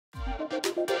Hi,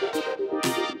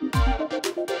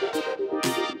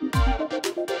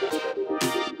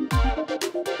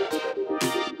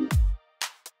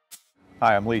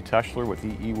 I'm Lee Teschler with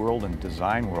EE World and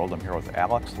Design World. I'm here with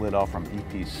Alex Lidow from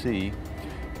EPC,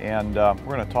 and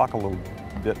we're going to talk a little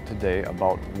bit today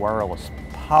about wireless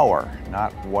power,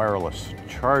 not wireless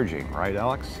charging, right,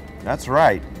 Alex? That's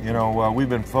right. You know, we've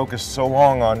been focused so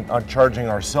long on charging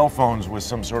our cell phones with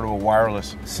some sort of a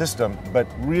wireless system, but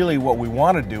really what we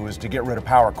want to do is to get rid of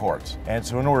power cords. And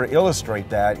so in order to illustrate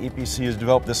that, EPC has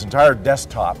developed this entire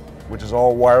desktop, which is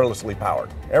all wirelessly powered.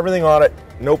 Everything on it,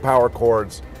 no power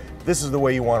cords. This is the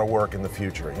way you want to work in the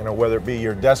future. You know, whether it be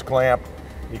your desk lamp,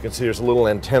 you can see there's a little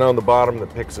antenna on the bottom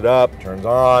that picks it up, turns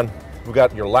on. We've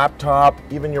got your laptop,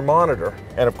 even your monitor.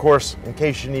 And of course, in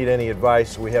case you need any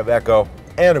advice, we have Echo.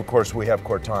 And of course, we have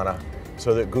Cortana,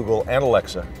 so that Google and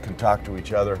Alexa can talk to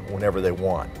each other whenever they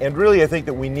want. And really, I think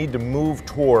that we need to move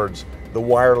towards the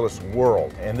wireless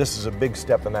world. And this is a big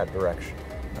step in that direction.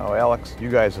 Now, Alex,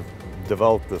 you guys have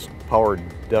developed this powered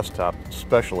desktop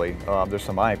especially. There's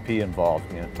some IP involved.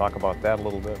 Can you talk about that a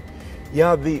little bit?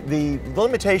 Yeah, the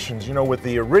limitations, you know, with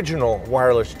the original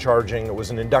wireless charging, it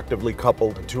was an inductively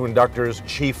coupled, two inductors,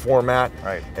 Qi format.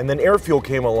 Right. And then AirFuel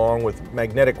came along with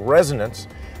magnetic resonance.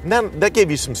 And that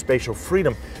gave you some spatial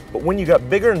freedom. But when you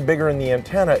got bigger and bigger in the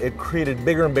antenna, it created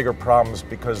bigger and bigger problems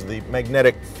because the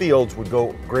magnetic fields would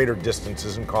go greater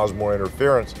distances and cause more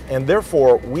interference. And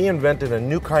therefore, we invented a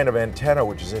new kind of antenna,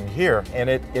 which is in here, and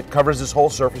it covers this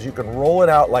whole surface. You can roll it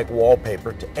out like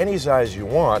wallpaper to any size you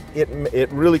want.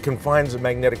 It really confines the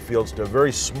magnetic fields to a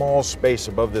very small space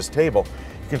above this table.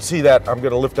 You can see that. I'm going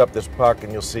to lift up this puck,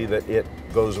 and you'll see that it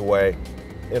goes away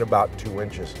in about 2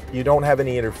 inches. You don't have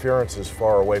any interferences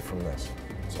far away from this.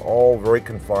 It's all very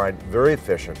confined, very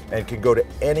efficient, and can go to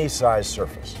any size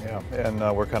surface. Yeah, and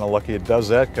we're kind of lucky it does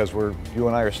that because you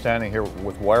and I are standing here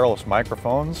with wireless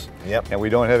microphones. Yep. And we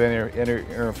don't have any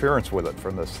interference with it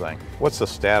from this thing. What's the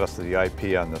status of the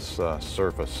IP on this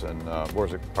surface, and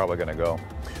where's it probably going to go?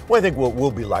 Well, I think we'll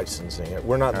be licensing it.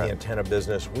 We're not in the antenna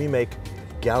business. We make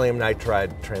gallium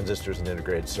nitride transistors and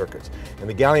integrated circuits. And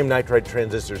the gallium nitride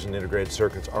transistors and integrated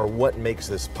circuits are what makes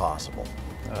this possible.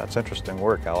 That's interesting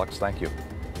work, Alex. Thank you.